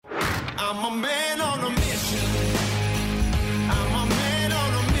I'm a man on a mission. I'm a man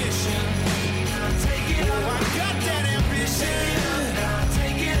on a mission. Take it up. I got that ambition.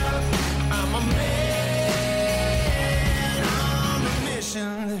 Take it up. I'm a man on a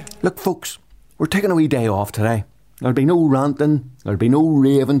mission. Look, folks, we're taking a wee day off today. There'll be no ranting, there'll be no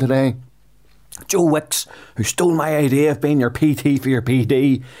raving today. Joe Wicks, who stole my idea of being your PT for your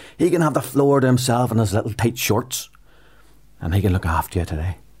PD, he can have the floor to himself in his little tight shorts. And he can look after you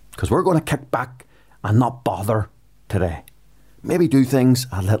today. Because we're going to kick back and not bother today. Maybe do things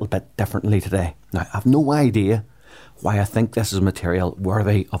a little bit differently today. Now, I've no idea why I think this is material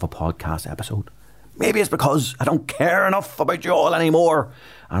worthy of a podcast episode. Maybe it's because I don't care enough about you all anymore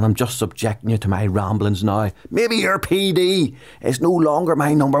and I'm just subjecting you to my ramblings now. Maybe your PD is no longer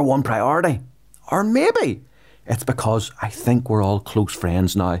my number one priority. Or maybe it's because I think we're all close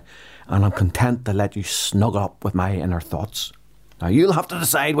friends now and I'm content to let you snuggle up with my inner thoughts. Now you'll have to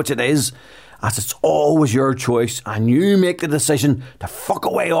decide which it is, as it's always your choice and you make the decision to fuck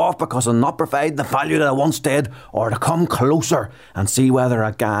away off because I'm not providing the value that I once did, or to come closer and see whether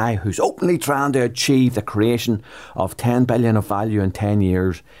a guy who's openly trying to achieve the creation of 10 billion of value in 10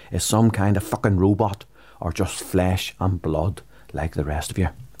 years is some kind of fucking robot or just flesh and blood like the rest of you.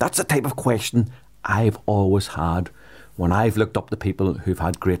 That's the type of question I've always had when I've looked up to people who've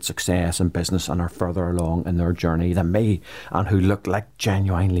had great success in business and are further along in their journey than me and who look like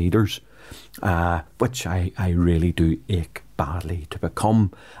genuine leaders. Which I really do ache badly to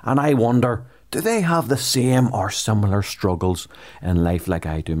become. And I wonder, do they have the same or similar struggles in life like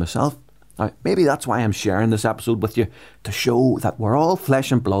I do myself? Now, maybe that's why I'm sharing this episode with you, to show that we're all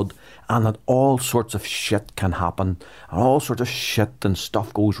flesh and blood and that all sorts of shit can happen and all sorts of shit and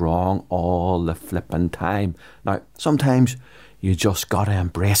stuff goes wrong all the flipping time. Now, sometimes you just gotta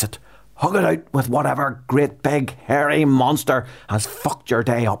embrace it. Hug it out with whatever great big hairy monster has fucked your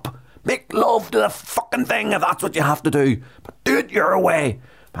day up. Make love to the fucking thing if that's what you have to do. But do it your way.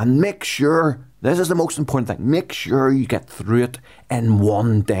 And make sure, this is the most important thing, make sure you get through it in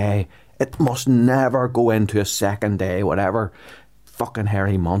one day. It must never go into a second day, whatever fucking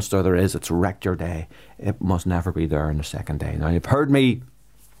hairy monster there is that's wrecked your day. It must never be there in the second day. Now, you've heard me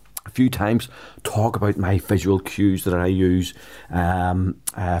a few times talk about my visual cues that I use.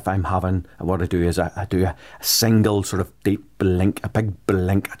 If I'm having, what I do is I do a single sort of deep blink, a big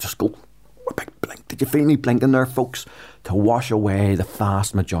blink. I just go, a big blink. Did you feel me blinking there, folks? To wash away the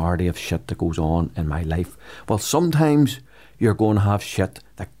vast majority of shit that goes on in my life. Well, sometimes you're going to have shit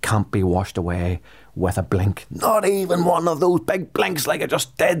that can't be washed away with a blink. Not even one of those big blinks like I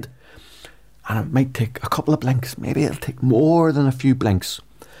just did. And it might take a couple of blinks. Maybe it'll take more than a few blinks.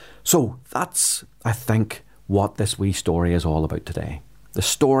 So that's, I think, what this wee story is all about today. The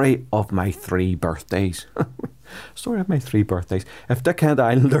story of my 3 birthdays. Story of my 3 birthdays. If Dickhead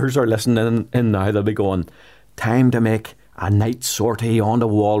Islanders are listening in now, they'll be going, time to make a night sortie onto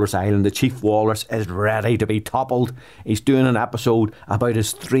Walrus Island. The Chief Walrus is ready to be toppled. He's doing an episode about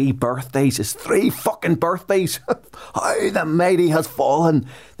his 3 birthdays. His 3 fucking birthdays. How the mighty has fallen.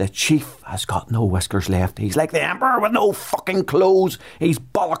 The Chief has got no whiskers left. He's like the Emperor with no fucking clothes. He's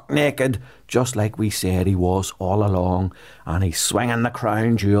bollock naked, just like we said he was all along. And he's swinging the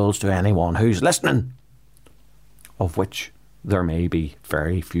crown jewels to anyone who's listening, of which there may be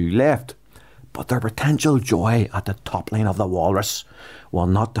very few left. But their potential joy at the toppling of the walrus will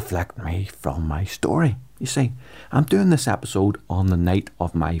not deflect me from my story. You see, I'm doing this episode on the night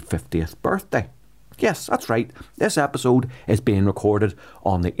of my 50th birthday. Yes, that's right. This episode is being recorded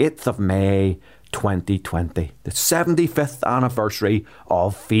on the 8th of May 2020, the 75th anniversary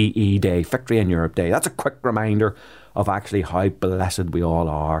of VE Day, Victory in Europe Day. That's a quick reminder of actually how blessed we all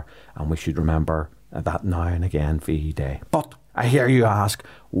are, and we should remember that now and again, VE Day. But I hear you ask,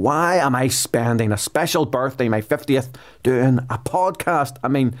 why am I spending a special birthday, my 50th, doing a podcast? I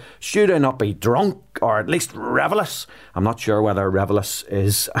mean, should I not be drunk or at least revelous? I'm not sure whether revelous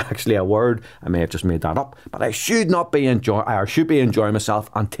is actually a word. I may have just made that up. But I should be enjoying myself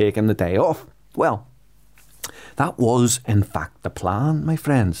and taking the day off. Well, that was in fact the plan, my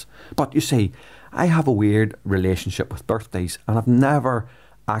friends. But you see, I have a weird relationship with birthdays, and I've never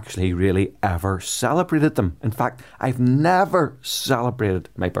actually really ever celebrated them. In fact, I've never celebrated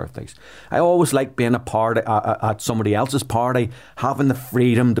my birthdays. I always like being a party at somebody else's party, having the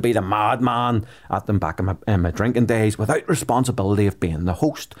freedom to be the madman at them back in my drinking days without responsibility of being the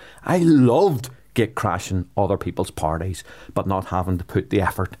host. I loved gate crashing other people's parties, but not having to put the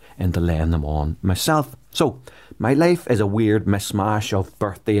effort into laying them on myself. So, my life is a weird mishmash of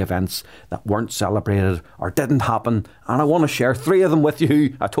birthday events that weren't celebrated or didn't happen, and I want to share 3 of them with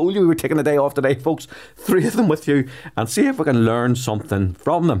you. I told you we were taking a day off today, folks. 3 of them with you, and see if we can learn something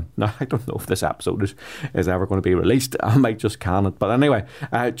from them. Now, I don't know if this episode is ever going to be released. I might just can it. But anyway,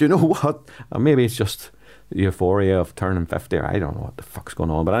 do you know what? Maybe it's just the euphoria of turning 50, or I don't know what the fuck's going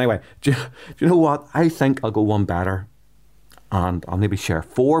on. But anyway, do you know what? I think I'll go one better, and I'll maybe share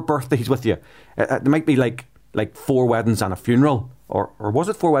 4 birthdays with you. It might be like 4 weddings and a funeral, or was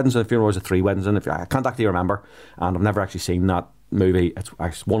it 4 weddings and a funeral, or was it 3 weddings and a funeral? I can't actually remember, and I've never actually seen that movie.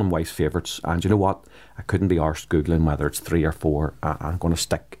 It's one of my wife's favourites, and you know what? I couldn't be arsed Googling whether it's 3 or 4. I'm going to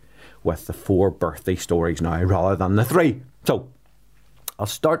stick with the 4 birthday stories now rather than the 3. So, I'll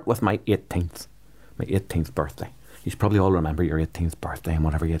start with my 18th birthday. You probably all remember your 18th birthday and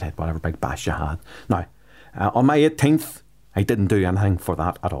whatever you did, whatever big bash you had. Now, on my 18th, I didn't do anything for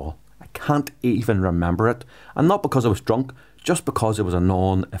that at all. I can't even remember it. And not because I was drunk, just because it was a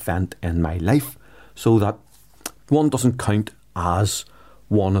non-event in my life. So that one doesn't count as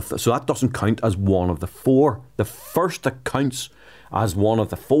one of the... So that doesn't count as one of the 4. The first that counts as one of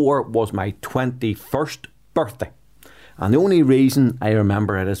the 4 was my 21st birthday. And the only reason I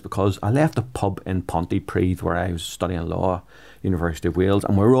remember it is because I left a pub in Pontypridd where I was studying law, University of Wales,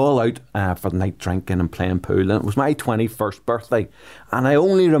 and we were all out for the night drinking and playing pool, and it was my 21st birthday. And I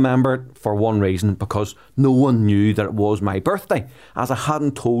only remember it for one reason, because no one knew that it was my birthday, as I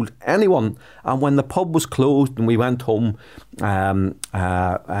hadn't told anyone. And when the pub was closed and we went home with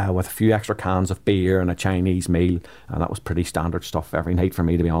a few extra cans of beer and a Chinese meal, and that was pretty standard stuff every night for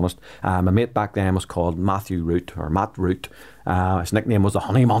me, to be honest. My mate back then was called Matthew Root, or Matt Root. His nickname was the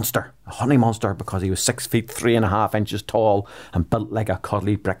Honey Monster. A honey monster because he was 6 feet 3.5 inches tall and built like a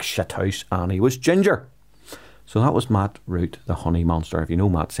cuddly brick shithouse, and he was ginger. So that was Matt Root, the Honey Monster. If you know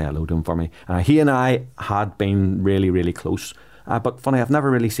Matt, say hello to him for me. He and I had been really, really close. But funny, I've never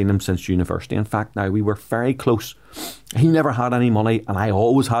really seen him since university. In fact, now we were very close. He never had any money, and I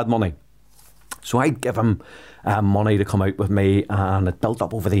always had money. So I'd give him money to come out with me, and it built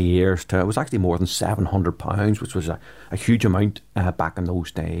up over the years to, it was actually more than £700, which was a huge amount back in those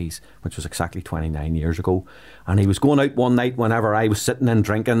days, which was exactly 29 years ago. And he was going out one night whenever I was sitting in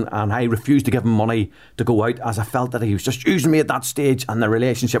drinking, and I refused to give him money to go out, as I felt that he was just using me at that stage, and the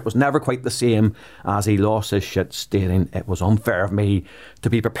relationship was never quite the same, as he lost his shit, stating it was unfair of me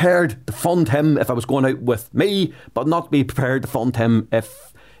to be prepared to fund him if I was going out with me, but not be prepared to fund him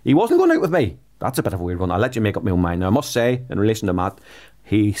if he wasn't going out with me. That's a bit of a weird one. I'll let you make up my own mind. Now, I must say, in relation to Matt,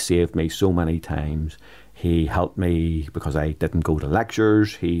 he saved me so many times. He helped me because I didn't go to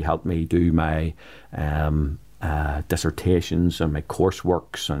lectures. He helped me do my dissertations and my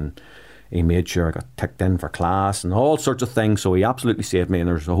courseworks, and he made sure I got ticked in for class and all sorts of things. So he absolutely saved me, and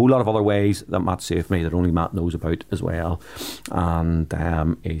there's a whole lot of other ways that Matt saved me that only Matt knows about as well. And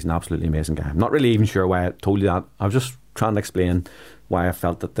he's an absolutely amazing guy. I'm not really even sure why I told you that. I was just trying to explain why I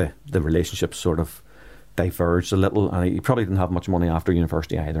felt that the relationship sort of diverged a little, and he probably didn't have much money after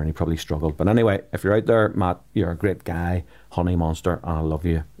university either, and he probably struggled. But anyway, if you're out there, Matt, you're a great guy, Honey Monster, and I love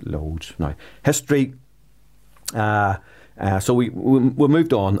you loads. Now, history. So we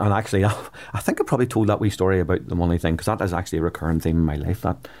moved on, and actually, I think I probably told that wee story about the money thing, because that is actually a recurring theme in my life.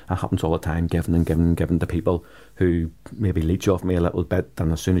 That happens all the time, giving and giving and giving to people who maybe leech off me a little bit,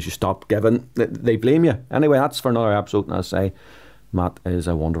 and as soon as you stop giving, they blame you. Anyway, that's for another episode, and I say, Matt is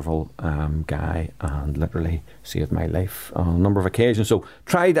a wonderful guy, and literally saved my life on a number of occasions. So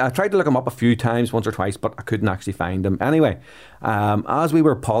I tried to look him up a few times, once or twice, but I couldn't actually find him. Anyway, as we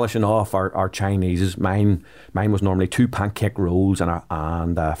were polishing off our Chineses, mine was normally 2 pancake rolls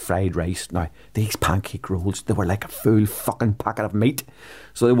and fried rice. Now, these pancake rolls, they were like a full fucking packet of meat.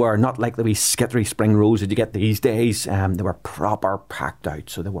 So they were not like the wee skittery spring rolls that you get these days. They were proper packed out,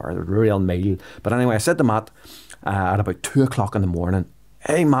 so they were a real meal. But anyway, I said to Matt, at about 2 o'clock in the morning,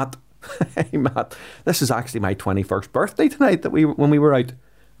 hey Matt, this is actually my 21st birthday tonight when we were out.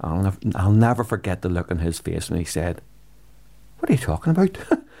 I'll never forget the look on his face when he said, what are you talking about?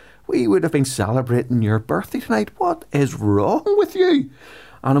 We would have been celebrating your birthday tonight. What is wrong with you?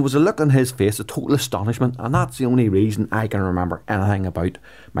 And it was a look on his face, a total astonishment, and that's the only reason I can remember anything about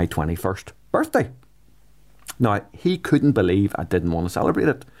my 21st birthday. Now, he couldn't believe I didn't want to celebrate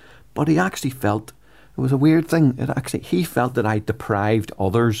it, but he actually felt it was a weird thing. He felt that I deprived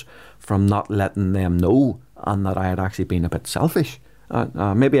others from not letting them know, and that I had actually been a bit selfish.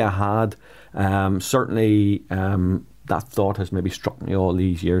 Maybe I had. Certainly, that thought has maybe struck me all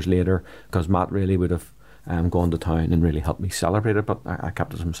these years later, because Matt really would have going to town and really helped me celebrate it, but I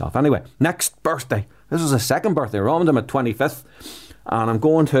kept it to myself. Anyway, next birthday. This is a second birthday. I'm at 25th, and I'm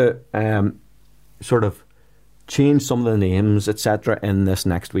going to sort of change some of the names, etc. in this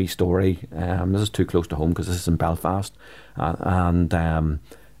next wee story. This is too close to home because this is in Belfast, and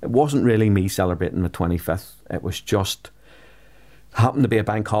it wasn't really me celebrating my 25th. It was just happened to be a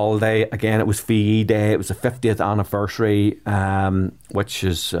bank holiday. Again, it was VE Day. It was the 50th anniversary, which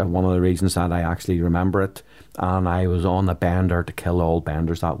is one of the reasons that I actually remember it. And I was on a bender to kill all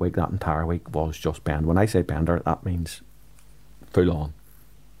benders that week. That entire week was just bend. When I say bender, that means full on.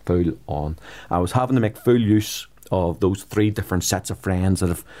 Full on. I was having to make full use of those 3 different sets of friends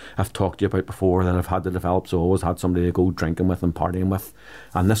that I've talked to you about before, that I've had to develop. So I always had somebody to go drinking with and partying with.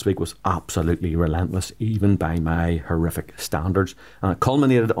 And this week was absolutely relentless, even by my horrific standards. And it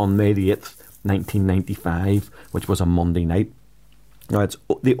culminated on May the 8th, 1995, which was a Monday night. Now, it's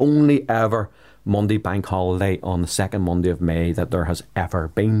the only ever Monday bank holiday on the second Monday of May that there has ever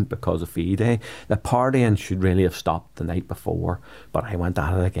been because of VE Day. The partying should really have stopped the night before, but I went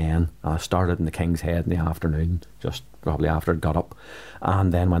at it again. I started in the King's Head in the afternoon, just probably after it got up,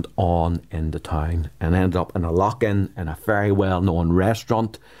 and then went on into town and ended up in a lock-in in a very well-known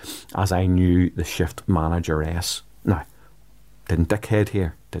restaurant as I knew the shift manageress. Now, didn't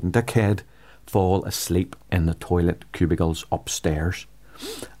dickhead fall asleep in the toilet cubicles upstairs?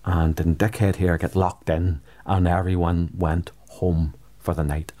 And didn't dickhead here get locked in, and everyone went home for the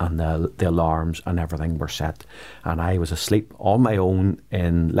night, and the alarms and everything were set, and I was asleep on my own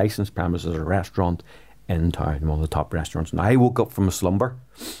in licensed premises, a restaurant in town, one of the top restaurants. And I woke up from a slumber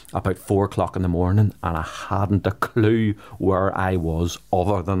about 4 o'clock in the morning, and I hadn't a clue where I was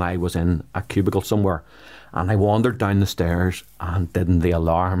other than I was in a cubicle somewhere. And I wandered down the stairs, and didn't the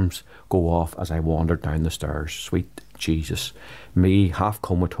alarms go off as I wandered down the stairs? Sweet Jesus. Me half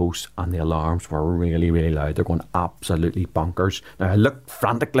comatose, and the alarms were really, really loud. They're going absolutely bonkers. Now, I looked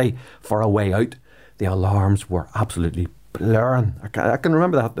frantically for a way out. The alarms were absolutely blaring. I can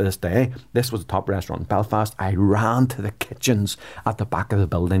remember that to this day. This was a top restaurant in Belfast. I ran to the kitchens at the back of the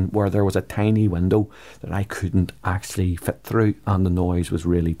building where there was a tiny window that I couldn't actually fit through, and the noise was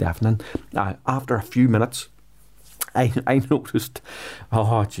really deafening. After a few minutes, I noticed,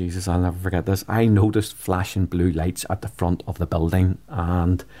 oh Jesus, I'll never forget this. I noticed flashing blue lights at the front of the building,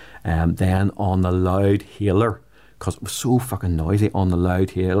 and then on the loud hailer, because it was so fucking noisy, on the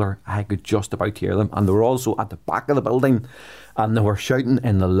loud hailer, I could just about hear them. And they were also at the back of the building, and they were shouting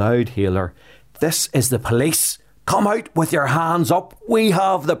in the loud hailer, "This is the police. Come out with your hands up. We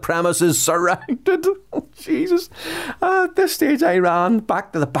have the premises surrounded." Oh, Jesus. At this stage, I ran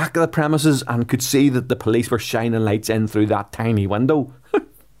back to the back of the premises and could see that the police were shining lights in through that tiny window.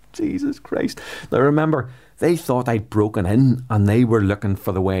 Jesus Christ. Now, remember, they thought I'd broken in, and they were looking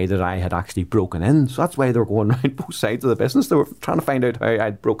for the way that I had actually broken in. So that's why they were going around both sides of the business. They were trying to find out how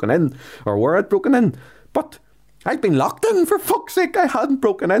I'd broken in, or where I'd broken in. But I'd been locked in, for fuck's sake. I hadn't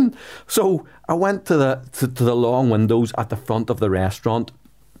broken in. So I went to the long windows at the front of the restaurant,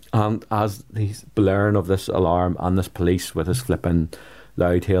 and as he's blaring of this alarm and this police with his flipping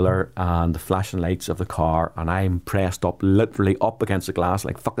loud hailer and the flashing lights of the car, and I'm pressed up, literally up against the glass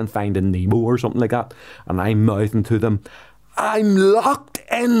like fucking Finding Nemo or something like that, and I'm mouthing to them, "I'm locked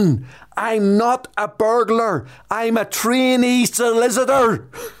in. I'm not a burglar. I'm a trainee solicitor."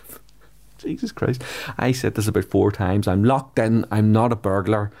 Jesus Christ. I said this about 4 times. I'm locked in. I'm not a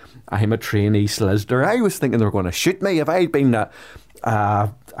burglar. I'm a trainee solicitor. I was thinking they were going to shoot me. If I'd been a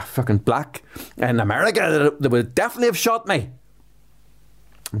fucking black in America, they would definitely have shot me.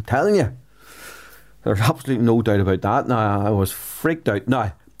 I'm telling you. There's absolutely no doubt about that. Now, I was freaked out.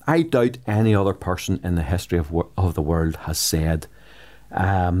 Now, I doubt any other person in the history of the world has said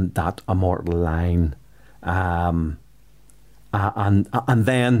that immortal line. And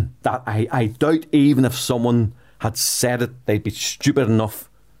then that I doubt even if someone had said it, they'd be stupid enough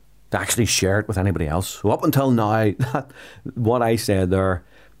to actually share it with anybody else. So up until now, what I said there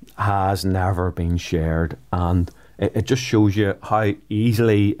has never been shared, and it just shows you how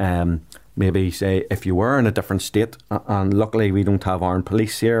easily maybe, say, if you were in a different state, and luckily we don't have armed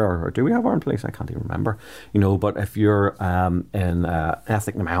police here, or do we have armed police? I can't even remember, but if you're in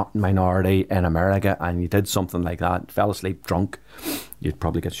ethnic minority in America and you did something like that, fell asleep drunk, you'd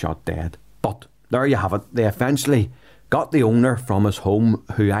probably get shot dead. But there you have it. They eventually got the owner from his home,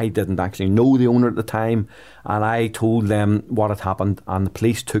 who I didn't actually know the owner at the time, and I told them what had happened, and the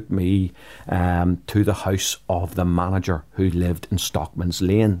police took me to the house of the manager who lived in Stockman's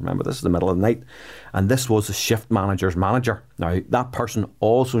Lane. Remember, this is the middle of the night, and this was the shift manager's manager. Now, that person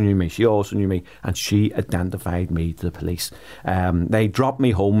also knew me, she also knew me, and she identified me to the police. They dropped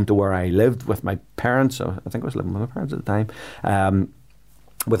me home to where I lived with my parents. I think I was living with my parents at the time,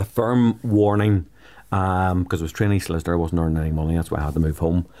 with a firm warning, because I was trainee solicitor, I wasn't earning any money, that's why I had to move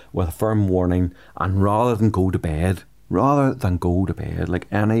home, with a firm warning. And rather than go to bed like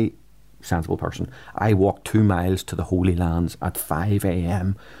any sensible person, I walked 2 miles to the Holy Lands at 5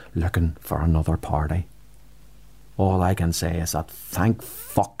 a.m. looking for another party. All I can say is that thank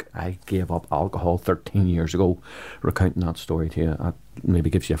fuck I gave up alcohol 13 years ago. Recounting that story to you, that maybe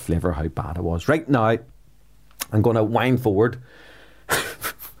gives you a flavour of how bad it was. Right now, I'm going to wind forward.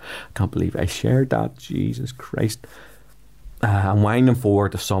 Can't believe I shared that, Jesus Christ. I'm winding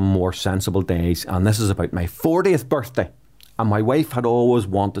forward to some more sensible days, and this is about my 40th birthday. And my wife had always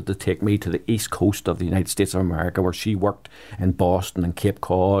wanted to take me to the east coast of the United States of America, where she worked in Boston and Cape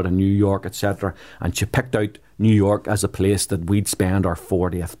Cod and New York, etc. And she picked out New York as a place that we'd spend our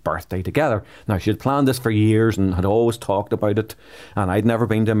 40th birthday together. Now, she had planned this for years and had always talked about it, and I'd never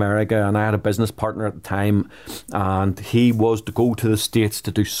been to America, and I had a business partner at the time, and he was to go to the States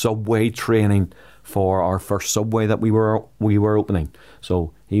to do subway training for our first subway that we were opening.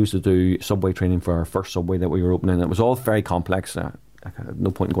 So he was to do subway training for our first subway that we were opening. It was all very complex. I have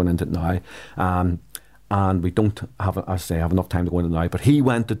no point in going into it now. And we don't have, as I say, have enough time to go into it now. But he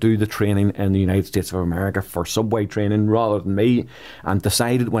went to do the training in the United States of America for subway training rather than me, and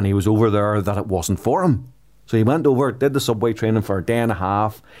decided when he was over there that it wasn't for him. So he went over, did the subway training for a day and a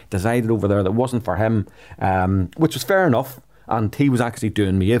half, decided over there that it wasn't for him, which was fair enough. And he was actually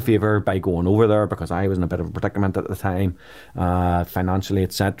doing me a favour by going over there, because I was in a bit of a predicament at the time, financially,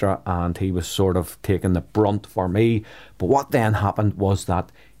 etc. And he was sort of taking the brunt for me. But what then happened was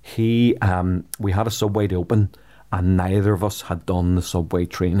that we had a subway to open, and neither of us had done the subway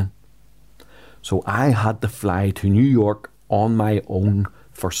training. So I had to fly to New York on my own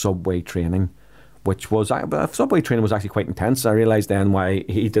for subway training, which was, subway training was actually quite intense. I realised then why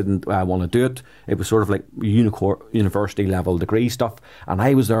he didn't want to do it. It was sort of like university level degree stuff, and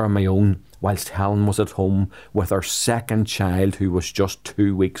I was there on my own whilst Helen was at home with our second child, who was just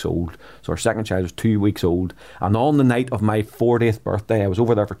 2 weeks old. So our second child was 2 weeks old, and on the night of my 40th birthday, I was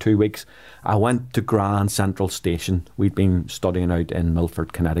over there for 2 weeks. I went to Grand Central Station. We'd been studying out in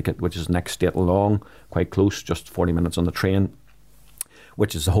Milford, Connecticut, which is the next state along, quite close, just 40 minutes on the train,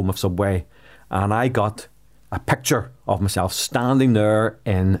 which is the home of Subway. And I got a picture of myself standing there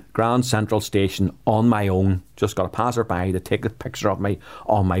in Grand Central Station on my own. Just got a passerby to take a picture of me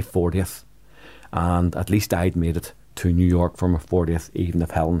on my 40th. And at least I'd made it to New York for my 40th, even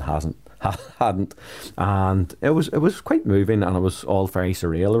if Helen hadn't. And it was quite moving, and it was all very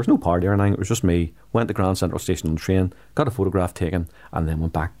surreal. There was no party or anything. It was just me. Went to Grand Central Station on the train, got a photograph taken, and then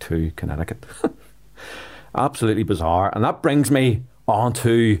went back to Connecticut. Absolutely bizarre. And that brings me on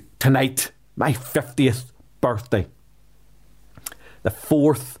to tonight. My 50th birthday. The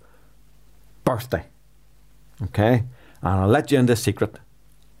 4th birthday. Okay? And I'll let you into a secret.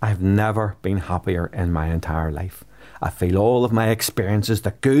 I've never been happier in my entire life. I feel all of my experiences,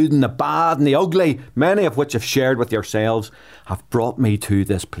 the good and the bad and the ugly, many of which I've shared with yourselves, have brought me to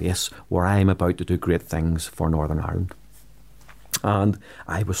this place where I'm about to do great things for Northern Ireland. And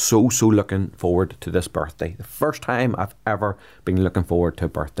I was so looking forward to this birthday. The first time I've ever been looking forward to a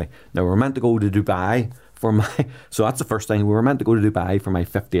birthday. Now, we were meant to go to Dubai so that's the first thing. We were meant to go to Dubai for my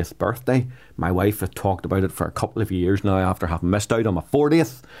 50th birthday. My wife had talked about it for a couple of years now after having missed out on my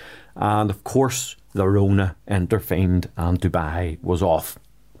 40th. And of course, the Rona intervened and Dubai was off.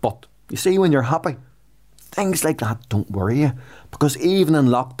 But you see, when you're happy, things like that don't worry you, because even in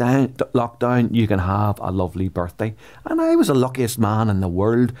lockdown you can have a lovely birthday. And I was the luckiest man in the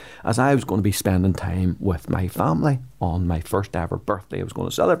world, as I was going to be spending time with my family on my first ever birthday. I was going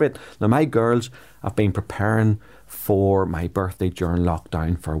to celebrate. Now, my girls have been preparing for my birthday during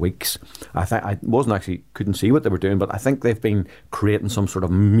lockdown for weeks. I couldn't see what they were doing, but I think they've been creating some sort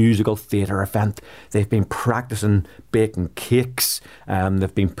of musical theatre event. They've been practicing baking cakes.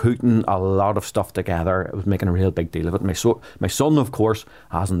 They've been putting a lot of stuff together. It was making a real big deal of it. My son, of course,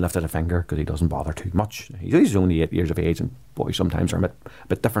 hasn't lifted a finger because he doesn't bother too much. He's only 8 years of age, and boys sometimes are a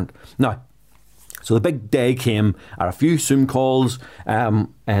bit different. Now, so the big day came at a few Zoom calls in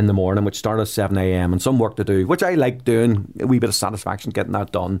the morning, which started at 7 a.m, and some work to do, which I like doing, a wee bit of satisfaction getting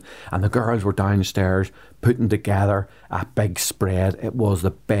that done. And the girls were downstairs putting together a big spread. It was the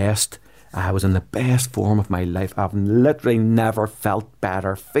best I was in the best form of my life. I've literally never felt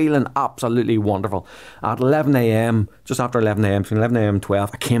better, feeling absolutely wonderful. At 11 a.m, just after 11 a.m, between 11 a.m and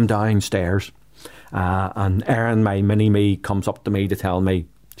 12, I came downstairs and Erin, my mini-me, comes up to me to tell me,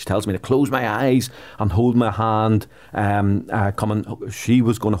 she tells me to close my eyes and hold my hand. She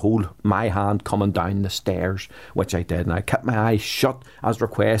was going to hold my hand coming down the stairs, which I did. And I kept my eyes shut as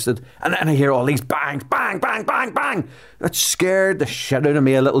requested. And then I hear all these bangs, bang, bang, bang, bang. It scared the shit out of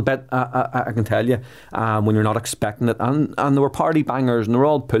me a little bit, I can tell you, when you're not expecting it. And there were party bangers, and they were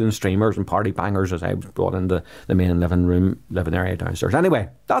all pulling streamers and party bangers as I was brought into the main living area downstairs. Anyway,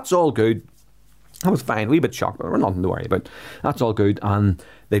 that's all good. I was fine, a wee bit shocked, but nothing to worry about. That's all good. And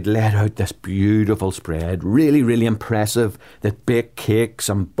they'd let out this beautiful spread, really, really impressive. They'd baked cakes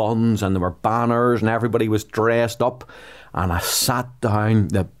and buns, and there were banners, and everybody was dressed up. And I sat down,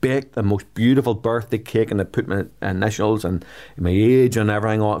 they baked the most beautiful birthday cake, and they put my initials and my age and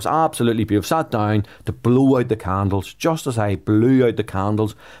everything on. It was absolutely beautiful. Sat down to blow out the candles. Just as I blew out the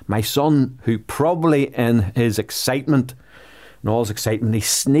candles, my son, who probably in his excitement, he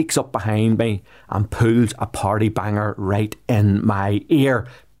sneaks up behind me and pulls a party banger right in my ear.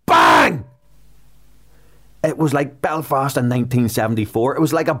 Bang! It was like Belfast in 1974. It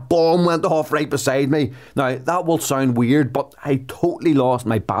was like a bomb went off right beside me. Now, that will sound weird, but I totally lost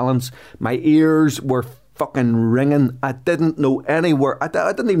my balance. My ears were fucking ringing. I didn't know anywhere. I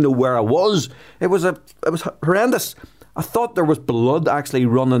didn't even know where I was. It was horrendous. I thought there was blood actually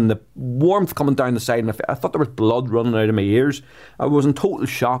running, the warmth coming down the side of my face. I thought there was blood running out of my ears. I was in total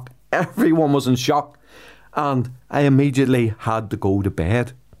shock. Everyone was in shock. And I immediately had to go to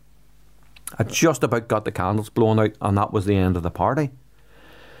bed. I just about got the candles blown out, and that was the end of the party.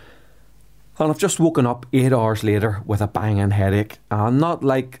 And I've just woken up 8 hours later with a banging headache. And not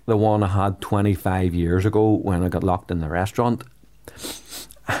like the one I had 25 years ago when I got locked in the restaurant.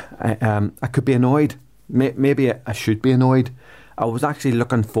 I could be annoyed. Maybe I should be annoyed. I was actually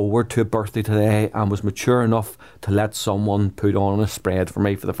looking forward to a birthday today and was mature enough to let someone put on a spread for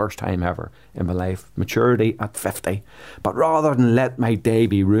me for the first time ever in my life. Maturity at 50. But rather than let my day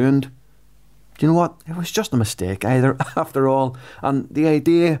be ruined, do you know what? It was just a mistake after all. And the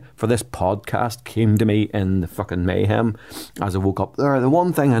idea for this podcast came to me in the fucking mayhem as I woke up there. The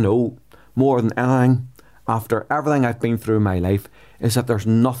one thing I know more than anything after everything I've been through in my life is that there's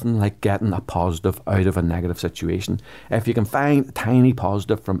nothing like getting a positive out of a negative situation. If you can find a tiny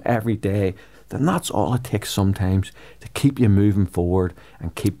positive from every day, then that's all it takes sometimes to keep you moving forward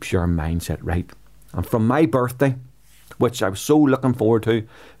and keeps your mindset right. And from my birthday, which I was so looking forward to,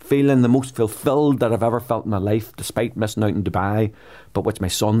 feeling the most fulfilled that I've ever felt in my life, despite missing out in Dubai, but which my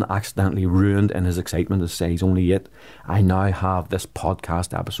son accidentally ruined in his excitement to say he's only 8, I now have this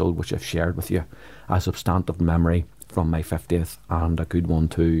podcast episode which I've shared with you, a substantive memory from my 50th, and a good one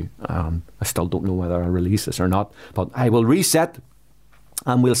too. I still don't know whether I'll release this or not, but I will reset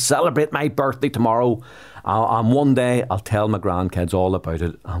and we'll celebrate my birthday tomorrow. And one day I'll tell my grandkids all about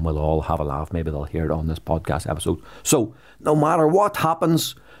it and we'll all have a laugh. Maybe they'll hear it on this podcast episode. So no matter what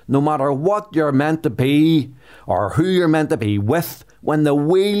happens, no matter what you're meant to be or who you're meant to be with, when the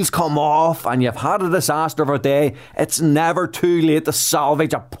wheels come off and you've had a disaster of a day, it's never too late to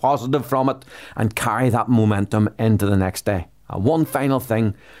salvage a positive from it and carry that momentum into the next day. And one final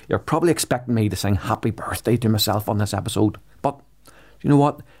thing, you're probably expecting me to sing happy birthday to myself on this episode, but you know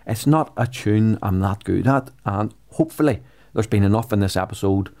what? It's not a tune I'm that good at, and hopefully there's been enough in this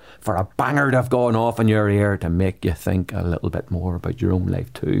episode for a banger to have gone off in your ear to make you think a little bit more about your own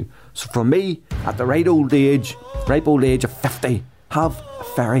life too. So from me, at the ripe old age of 50, have a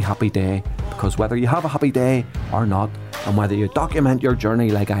very happy day, because whether you have a happy day or not, and whether you document your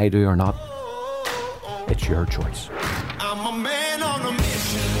journey like I do or not, it's your choice.